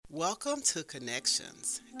Welcome to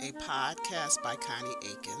Connections, a podcast by Connie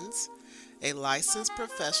Akins, a licensed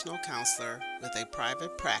professional counselor with a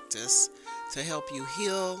private practice to help you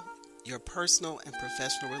heal your personal and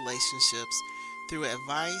professional relationships through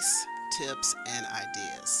advice, tips, and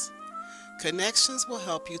ideas. Connections will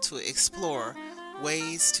help you to explore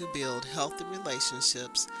ways to build healthy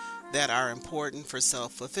relationships that are important for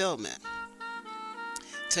self-fulfillment.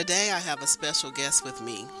 Today I have a special guest with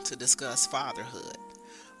me to discuss fatherhood.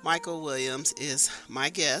 Michael Williams is my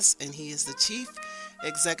guest, and he is the Chief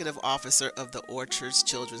Executive Officer of the Orchards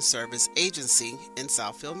Children's Service Agency in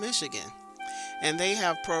Southfield, Michigan. And they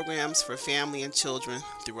have programs for family and children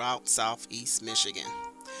throughout Southeast Michigan.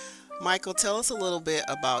 Michael, tell us a little bit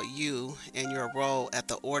about you and your role at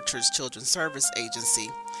the Orchards Children's Service Agency,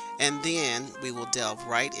 and then we will delve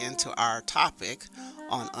right into our topic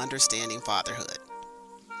on understanding fatherhood.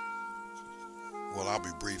 Well, I'll be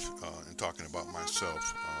brief in talking about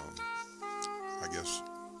myself. I guess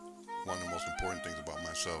one of the most important things about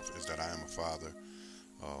myself is that I am a father.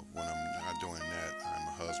 When I'm not doing that, I'm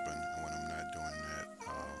a husband. And when I'm not doing that,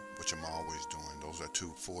 which I'm always doing, those are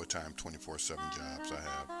two full-time 24/7 jobs I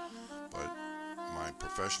have. But my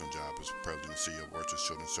professional job is President and CEO of Orchards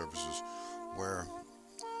Children's Services, where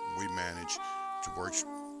we manage to work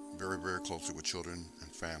very, very closely with children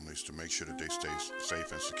and families to make sure that they stay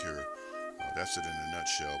safe and secure. That's it in a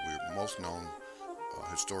nutshell. We're most known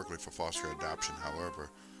historically for foster care adoption. However,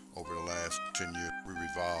 over the last 10 years, we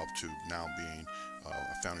evolved to now being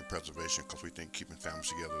a family preservation, because we think keeping families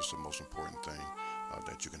together is the most important thing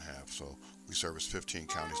that you can have. So we service 15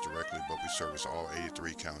 counties directly, but we service all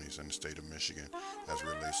 83 counties in the state of Michigan as it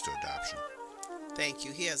relates to adoption. Thank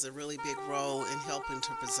you. He has a really big role in helping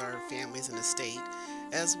to preserve families in the state,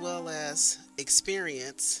 as well as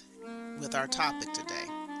experience with our topic today.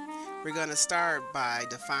 We're going to start by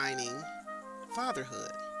defining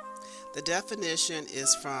fatherhood. The definition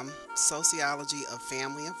is from Sociology of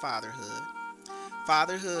Family and Fatherhood.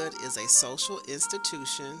 Fatherhood is a social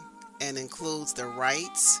institution and includes the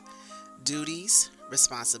rights, duties,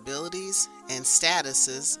 responsibilities, and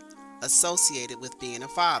statuses associated with being a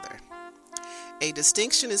father. A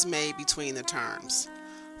distinction is made between the terms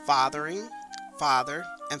fathering, father,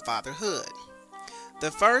 and fatherhood. The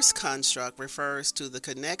first construct refers to the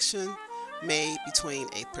connection made between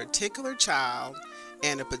a particular child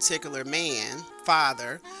and a particular man,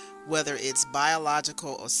 father, whether it's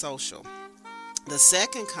biological or social. The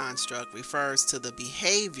second construct refers to the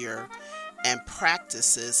behavior and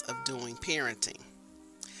practices of doing parenting.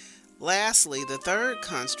 Lastly, the third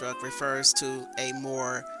construct refers to a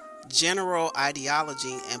more general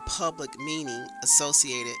ideology and public meaning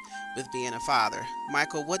associated with being a father.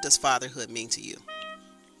 Michael, what does fatherhood mean to you?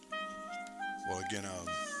 Well, again,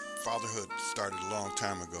 fatherhood started a long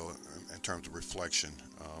time ago in terms of reflection.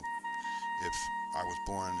 If I was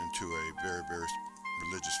born into a very, very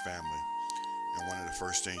religious family, and one of the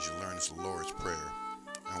first things you learn is the Lord's Prayer.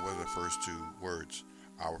 And what are the first two words?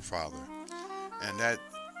 Our Father. And that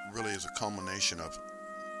really is a culmination of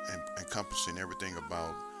encompassing everything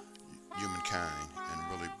about humankind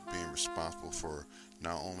and really being responsible for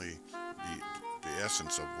not only the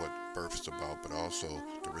essence of what birth is about, but also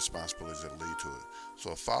the responsibilities that lead to it. So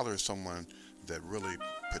a father is someone that really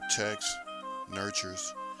protects,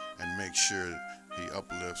 nurtures, and makes sure he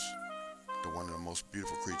uplifts one of the most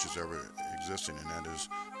beautiful creatures ever existing, and that is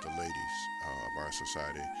the ladies of our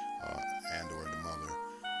society, and or the mother.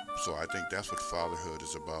 So I think that's what fatherhood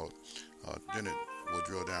is about. Then it will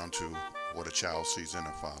drill down to what a child sees in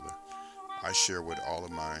a father. I share with all of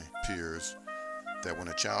my peers that when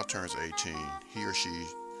a child turns 18, he or she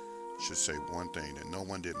should say one thing, that no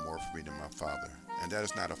one did more for me than my father. And that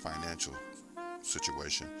is not a financial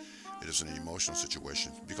situation. It is an emotional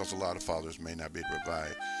situation, because a lot of fathers may not be able to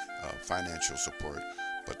provide financial support,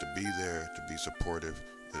 but to be there, to be supportive,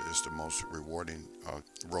 is the most rewarding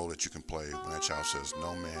role that you can play when that child says,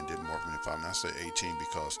 no man did more for me than father. And I say 18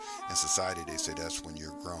 because in society they say that's when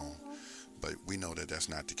you're grown, but we know that that's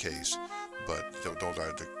not the case. But those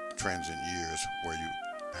are the transient years where you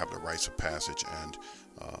have the rites of passage, and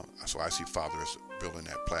so I see fathers building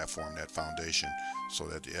that platform, that foundation, so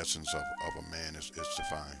that the essence of a man is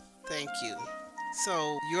defined. Thank you.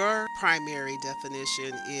 So your primary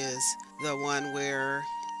definition is the one where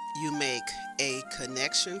you make a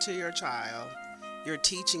connection to your child, you're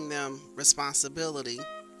teaching them responsibility,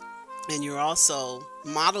 and you're also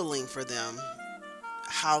modeling for them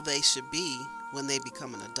how they should be when they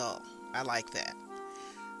become an adult. I like that.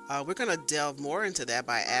 We're going to delve more into that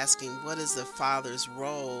by asking, what is the father's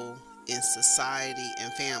role in society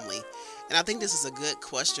and family? And I think this is a good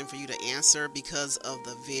question for you to answer because of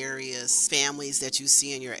the various families that you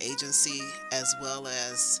see in your agency, as well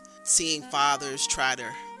as seeing fathers try to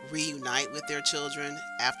reunite with their children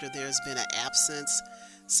after there's been an absence.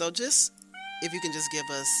 So just if you can just give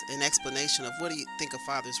us an explanation of what do you think a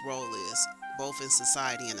father's role is, both in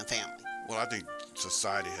society and the family. Well, I think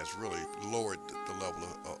society has really lowered the level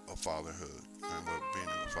of fatherhood and what being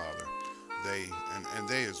a father. They and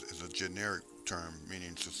they is a generic term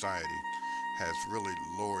meaning society has really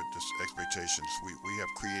lowered this expectations. We have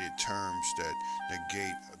created terms that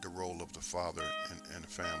negate the role of the father in the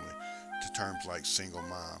family. To terms like single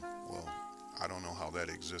mom. Well, I don't know how that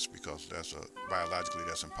exists because biologically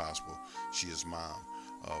that's impossible. She is mom.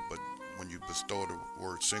 But when you bestow the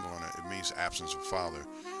word single on it, it means absence of father.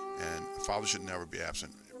 And a father should never be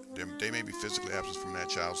absent. They may be physically absent from that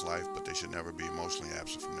child's life, but they should never be emotionally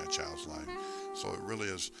absent from that child's life. So it really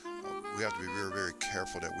is, we have to be very, very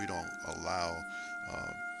careful that we don't allow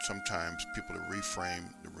sometimes people to reframe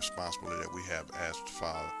the responsibility that we have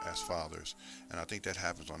as fathers. And I think that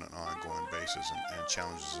happens on an ongoing basis and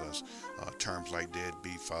challenges us. Terms like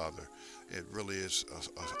deadbeat father. It really is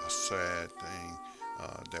a sad thing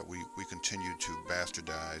that we continue to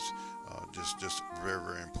bastardize this very,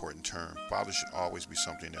 very important term. Father should always be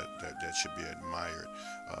something that should be admired.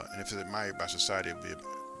 And if it's admired by society, it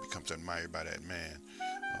becomes admired by that man.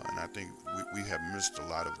 And I think we have missed a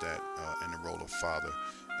lot of that in the role of father.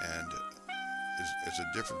 And it's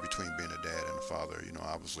a difference between being a dad and a father. You know,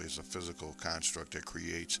 obviously it's a physical construct that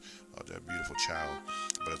creates that beautiful child,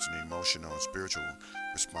 but it's an emotional and spiritual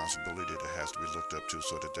responsibility that has to be looked up to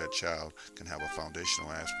so that that child can have a foundational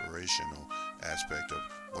aspirational aspect of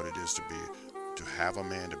what it is to have a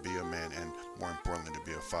man, to be a man, and more importantly, to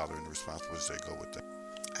be a father and the responsibilities that go with that.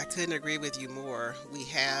 I couldn't agree with you more. We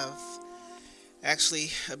have actually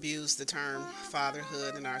abused the term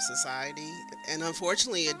fatherhood in our society, and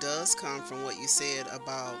unfortunately it does come from what you said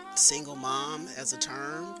about single mom as a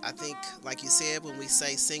term. I think, like you said, when we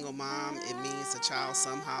say single mom, it means the child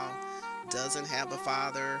somehow doesn't have a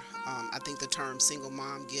father. I think the term single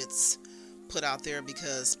mom gets put out there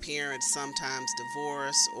because parents sometimes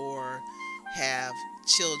divorce or have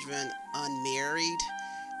children unmarried,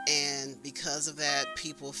 and because of that,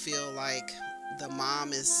 people feel like the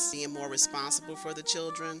mom is being more responsible for the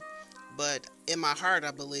children. But in my heart,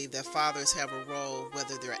 I believe that fathers have a role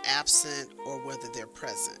whether they're absent or whether they're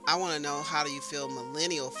present. I want to know, how do you feel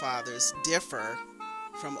millennial fathers differ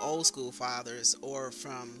from old school fathers or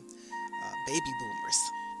from baby boomers?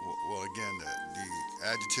 Well, again, the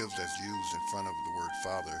adjectives that's used in front of the word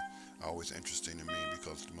father are always interesting to me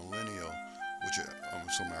because the millennial, which I'm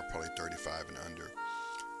assuming are probably 35 and under,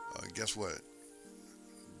 guess what?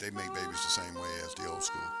 They make babies the same way as the old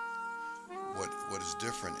school. What is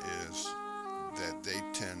different is that they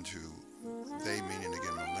meaning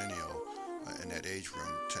again millennial, in that age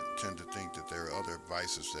room tend to think that there are other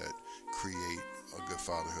vices that create a good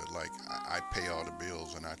fatherhood, like I pay all the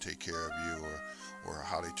bills and I take care of you, or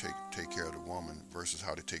how they take care of the woman versus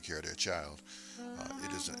how they take care of their child.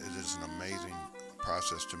 It is an amazing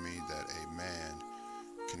process to me that a man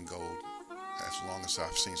can go, as long as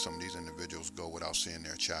I've seen some of these individuals go without seeing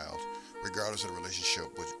their child, regardless of the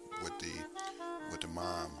relationship with the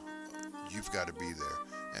mom. You've got to be there.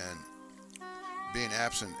 And being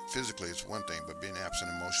absent physically is one thing, but being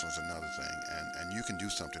absent emotionally is another thing. And you can do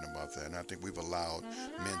something about that. And I think we've allowed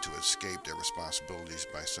men to escape their responsibilities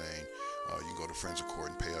by saying, you can go to friends of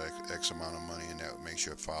court and pay X amount of money, and that makes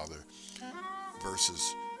you a father,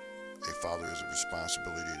 versus a father is a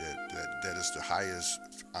responsibility that is the highest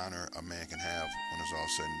honor a man can have when it's all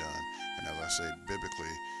said and done. And as I say,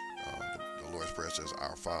 biblically, the Lord's Prayer says,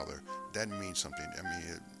 "Our Father." That means something. I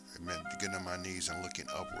mean, it meant getting on my knees and looking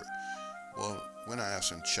upward. Well, we're not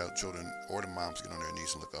asking children or the moms to get on their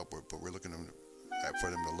knees and look upward, but we're looking for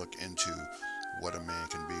them to look into what a man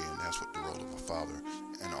can be, and that's what the role of a father,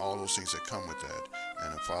 and all those things that come with that.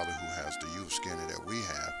 And a father who has the youth skin that we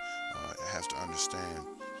have has to understand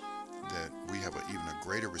that we have even a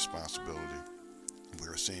greater responsibility.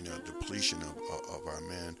 We're seeing a depletion of our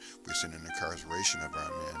men. We're seeing an incarceration of our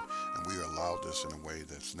men, and we allowed this in a way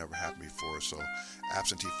that's never happened before. So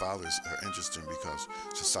absentee fathers are interesting because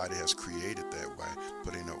society has created that by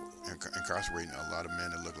incarcerating a lot of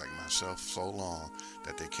men that look like myself so long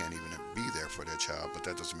that they can't even be there for their child. But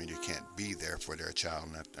that doesn't mean they can't be there for their child.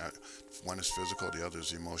 And one is physical, the other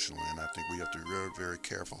is emotional. And I think we have to be very, very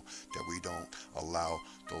careful that we don't allow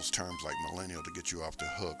those terms like millennial to get you off the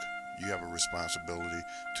hook. You have a responsibility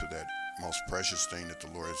to that most precious thing that the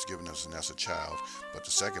Lord has given us, and that's a child. But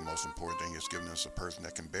the second most important thing is giving us a person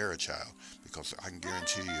that can bear a child, because I can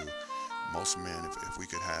guarantee you, most men, if we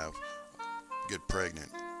could have get pregnant,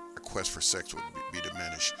 a quest for sex would be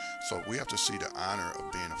diminished. So we have to see the honor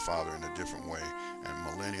of being a father in a different way.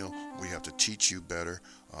 And millennial, we have to teach you better.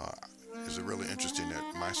 Is it really interesting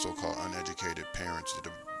that my so-called uneducated parents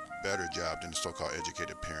did a better job than the so-called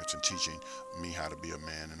educated parents in teaching me how to be a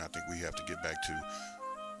man? And I think we have to get back to,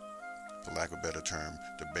 for lack of a better term,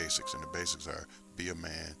 the basics. And the basics are be a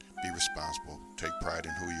man, be responsible, take pride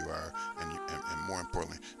in who you are, and more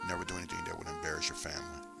importantly, never do anything that would embarrass your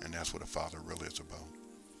family. And that's what a father really is about.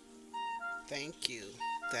 Thank you.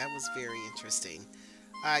 That was very interesting.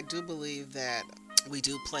 I do believe that we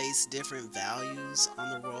do place different values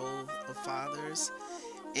on the role of fathers.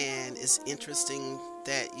 And it's interesting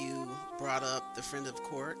that you brought up the friend of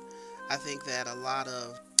court. I think that a lot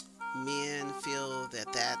of men feel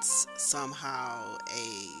that that's somehow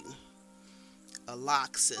a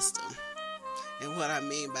lock system. And what I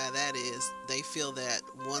mean by that is they feel that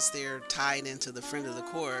once they're tied into the friend of the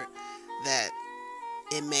court, that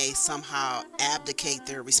it may somehow abdicate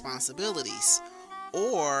their responsibilities,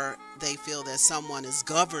 or they feel that someone is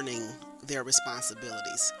governing their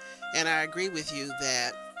responsibilities. And I agree with you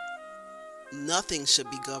that nothing should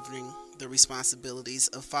be governing the responsibilities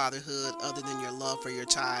of fatherhood other than your love for your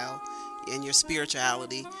child and your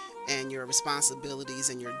spirituality and your responsibilities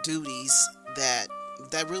and your duties that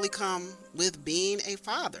really come with being a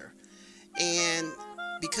father. And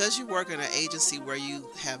because you work in an agency where you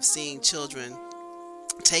have seen children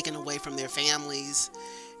taken away from their families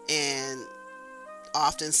and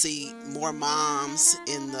often see more moms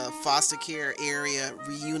in the foster care area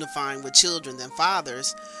reunifying with children than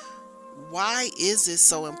fathers, why is it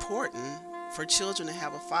so important for children to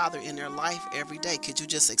have a father in their life every day? Could you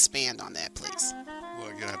just expand on that, please? Well,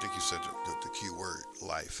 again, I think you said the key word,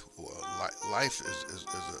 life. Well, life is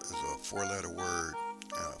a four-letter word.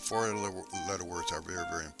 Four-letter words are very,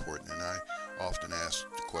 very important. And I often ask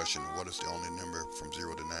the question, what is the only number from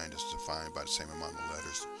 0 to 9 that's defined by the same amount of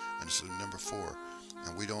letters? And it's the number 4.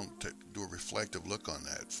 And we don't do a reflective look on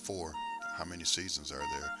that. 4, how many seasons are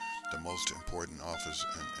there? The most important office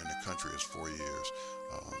in the country is 4 years.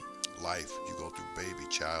 Life, you go through baby,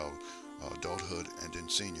 child, adulthood, and then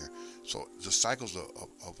senior. So the cycles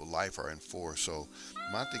of life are in 4. So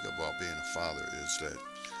my thing about being a father is that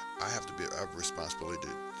I have a responsibility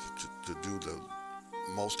to do the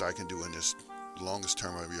most I can do in this longest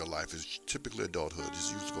term of your life is typically adulthood.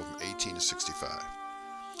 It's usually go from 18 to 65.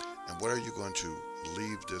 And what are you going to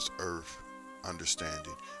leave this earth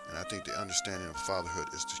understanding? And I think the understanding of fatherhood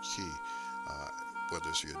is the key. Whether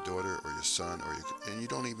it's your daughter or your son, and you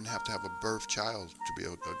don't even have to have a birth child to be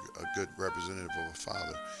a good representative of a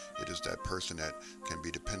father. It is that person that can be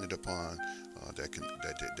depended upon,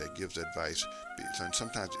 that gives advice, and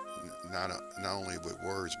sometimes not only with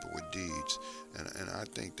words but with deeds. And I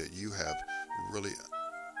think that you have really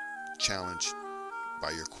challenged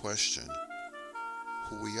by your question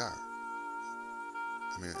who we are.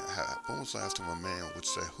 I mean, when was the last time a man would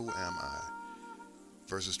say, "Who am I?"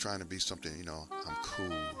 versus trying to be something, I'm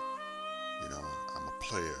cool, I'm a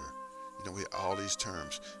player. We have all these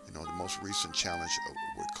terms. The most recent challenge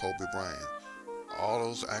with Kobe Bryant, all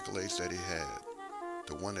those accolades that he had,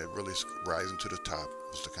 the one that really rising to the top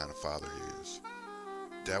was the kind of father he is.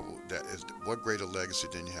 That is what greater legacy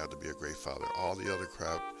than you have to be a great father. All the other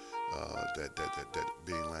crap that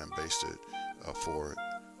being lambasted for,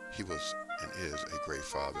 he was and is a great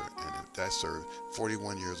father, and that served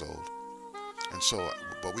 41 years old. And so,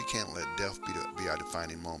 but we can't let death be our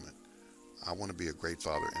defining moment. I want to be a great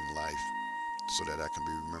father in life so that I can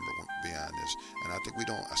be remembered beyond this. And I think we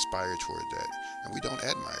don't aspire toward that, and we don't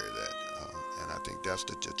admire that. And I think that's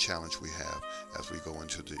the challenge we have as we go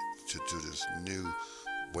into to this new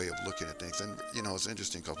way of looking at things. And, it's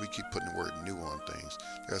interesting because we keep putting the word new on things.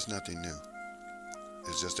 There's nothing new.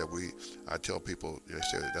 It's just that I tell people, they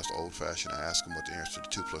say that's old-fashioned. I ask them what the answer to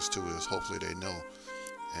 2 plus 2 is. Hopefully they know.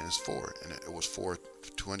 And it's 4. And it was 4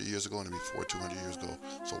 200 years ago, and it'll be 4 200 years ago.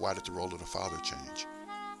 So why did the role of the father change?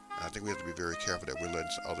 And I think we have to be very careful that we're letting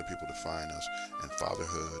other people define us. And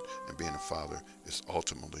fatherhood and being a father is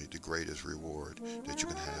ultimately the greatest reward that you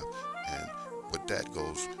can have. And with that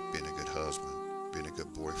goes being a good husband, being a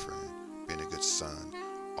good boyfriend, being a good son.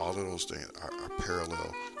 All of those things are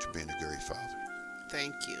parallel to being a great father.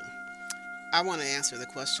 Thank you. I want to answer the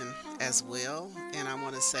question as well. And I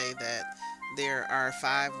want to say that there are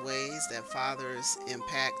 5 ways that fathers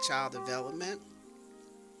impact child development.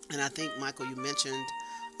 And I think, Michael, you mentioned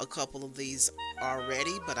a couple of these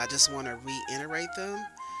already, but I just want to reiterate them.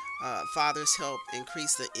 Fathers help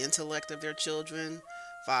increase the intellect of their children.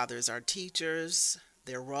 Fathers are teachers.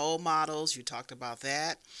 They're role models. You talked about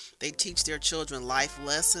that. They teach their children life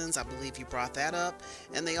lessons. I believe you brought that up.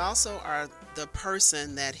 And they also are the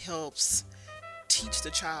person that helps teach the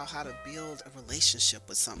child how to build a relationship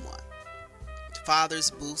with someone. Fathers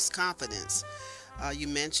boost confidence. You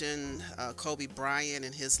mentioned Kobe Bryant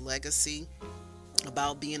and his legacy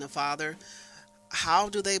about being a father. How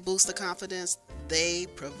do they boost the confidence? They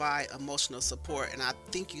provide emotional support. And I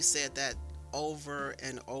think you said that over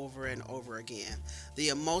and over and over again. The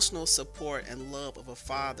emotional support and love of a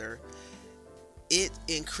father, it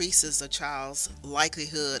increases a child's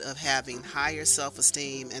likelihood of having higher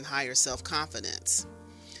self-esteem and higher self-confidence.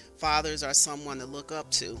 Fathers are someone to look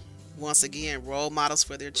up to. Once again, role models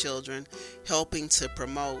for their children, helping to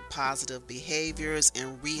promote positive behaviors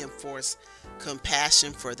and reinforce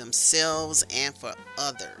compassion for themselves and for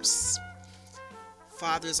others.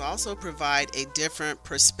 Fathers also provide a different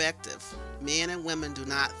perspective. Men and women do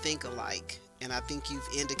not think alike, and I think you've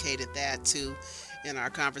indicated that too in our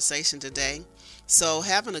conversation today. So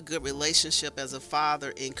having a good relationship as a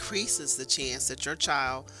father increases the chance that your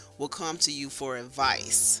child will come to you for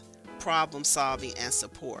advice, problem solving, and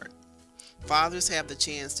support. Fathers have the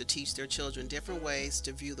chance to teach their children different ways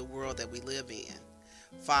to view the world that we live in.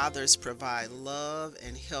 Fathers provide love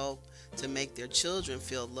and help to make their children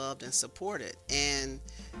feel loved and supported. And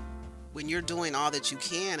when you're doing all that you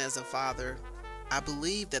can as a father, I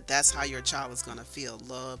believe that that's how your child is going to feel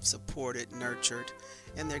loved, supported, nurtured,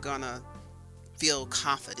 and they're going to feel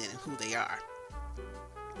confident in who they are.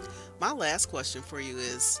 My last question for you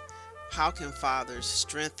is, how can fathers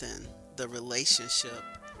strengthen the relationship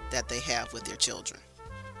that they have with their children?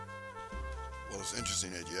 Well, it's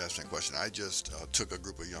interesting that you asked that question. I just took a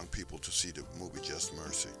group of young people to see the movie Just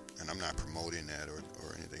Mercy, and I'm not promoting that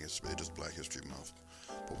or anything. It's Black History Month.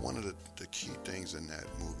 But one of the key things in that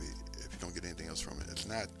movie, if you don't get anything else from it, it's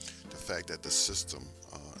not the fact that the system,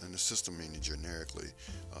 and the system meaning generically,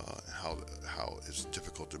 how it's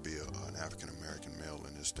difficult to be an African American male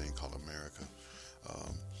in this thing called America.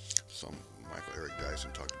 Some Michael Eric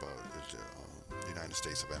Dyson talked about it, the United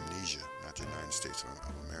States of amnesia, not the United States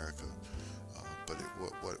of America. But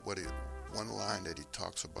one line that he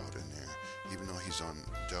talks about in there, even though he's on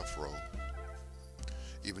death row,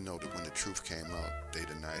 even though when the truth came out, they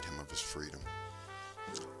denied him of his freedom,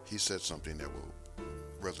 he said something that will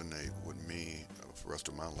resonate with me for the rest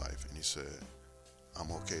of my life. And he said,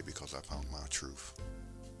 "I'm okay because I found my truth."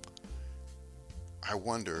 I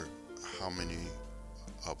wonder how many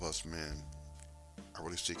of us men are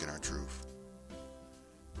really seeking our truth.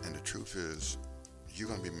 And the truth is, you're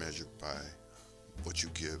going to be measured by what you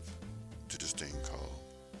give to this thing called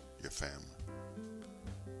your family.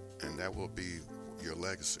 And that will be your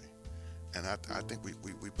legacy. And I think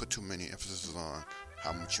we put too many emphasis on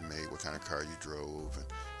how much you made, what kind of car you drove,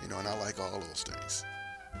 and I like all those things.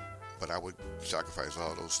 But I would sacrifice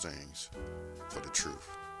all those things for the truth.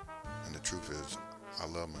 And the truth is, I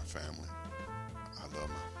love my family. I love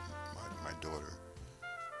my daughter.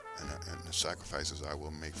 And the sacrifices I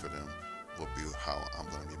will make for them will be how I'm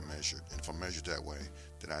going to be measured. And if I'm measured that way,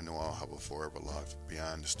 then I know I'll have a forever life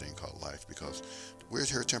beyond this thing called life, because we're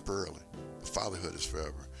here temporarily. Fatherhood is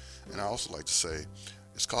forever. And I also like to say,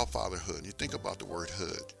 it's called fatherhood. And you think about the word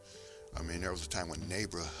hood. I mean, there was a time when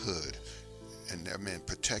neighborhood, and that meant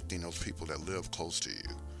protecting those people that live close to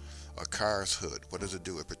you. A car's hood, what does it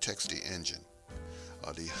do? It protects the engine.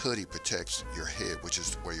 The hoodie protects your head, which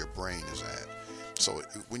is where your brain is at. So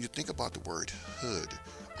when you think about the word hood,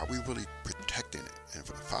 are we really protecting it? And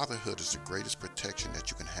fatherhood is the greatest protection that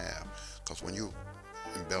you can have, because when you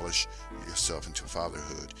embellish yourself into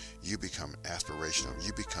fatherhood, you become aspirational.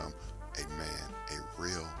 You become a man, a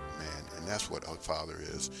real man, and that's what a father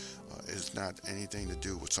is. It's not anything to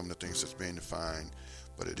do with some of the things that's being defined,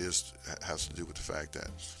 but it has to do with the fact that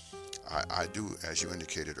I do, as you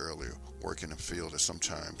indicated earlier, work in a field that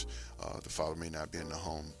sometimes the father may not be in the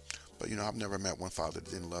home. But, I've never met one father that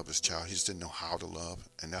didn't love his child. He just didn't know how to love.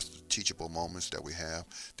 And that's the teachable moments that we have.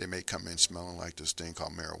 They may come in smelling like this thing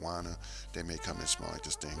called marijuana. They may come in smelling like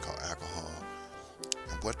this thing called alcohol.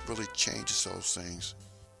 And what really changes those things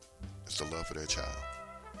is the love for their child.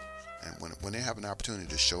 And when they have an opportunity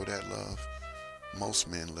to show that love, most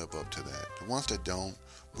men live up to that. The ones that don't,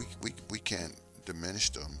 we can't diminish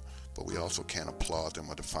them, but we also can't applaud them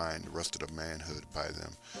or define the rest of the manhood by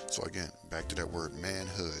them. So again, back to that word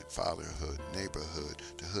manhood, fatherhood, neighborhood,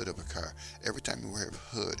 the hood of a car. Every time we wear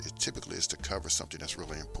a hood, it typically is to cover something that's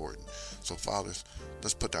really important. So fathers,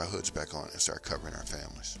 let's put our hoods back on and start covering our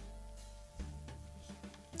families.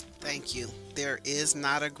 Thank you. There is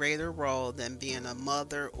not a greater role than being a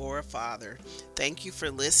mother or a father. Thank you for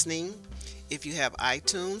listening. If you have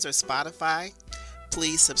iTunes or Spotify,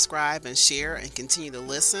 Please subscribe and share and continue to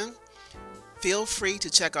listen. Feel free to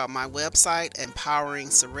check out my website,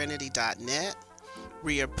 empoweringserenity.net.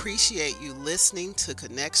 We appreciate you listening to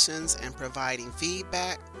Connections and providing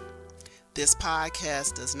feedback. This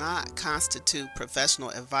podcast does not constitute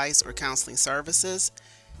professional advice or counseling services.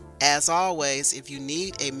 As always, if you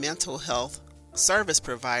need a mental health service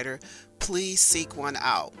provider, please seek one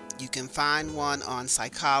out. You can find one on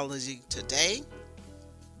Psychology Today,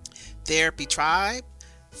 Therapy Tribe,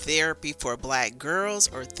 Therapy for Black Girls,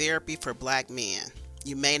 or Therapy for Black Men.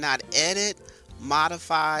 You may not edit,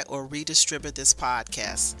 modify, or redistribute this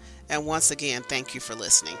podcast. And once again, thank you for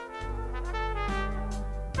listening.